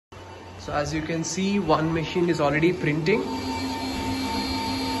So as you can see, one machine is already printing.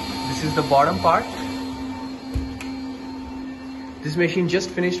 This is the bottom part. This machine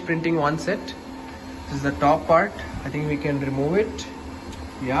just finished printing one set. This is the top part. I think we can remove it.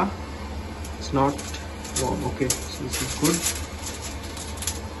 Yeah, it's not. Oh, okay, so this is good.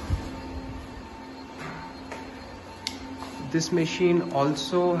 This machine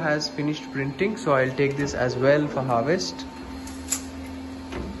also has finished printing, so I'll take this as well for harvest.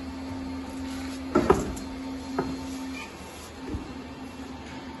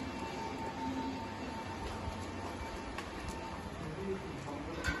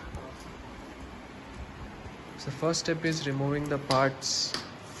 So first step is removing the parts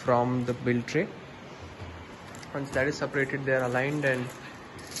from the build tray. Once that is separated, they are aligned and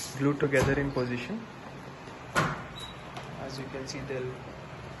glued together in position. As you can see, they'll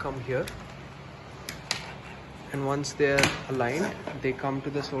come here, and once they are aligned, they come to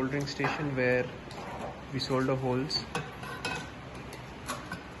the soldering station where we solder holes.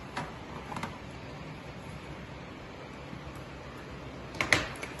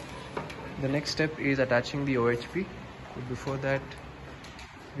 The next step is attaching the OHP. But before that,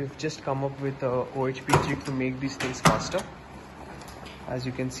 we've just come up with a OHP jig to make these things faster. As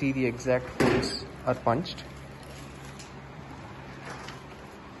you can see, the exact holes are punched.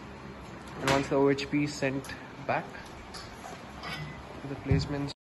 And once the OHP is sent back to the placements,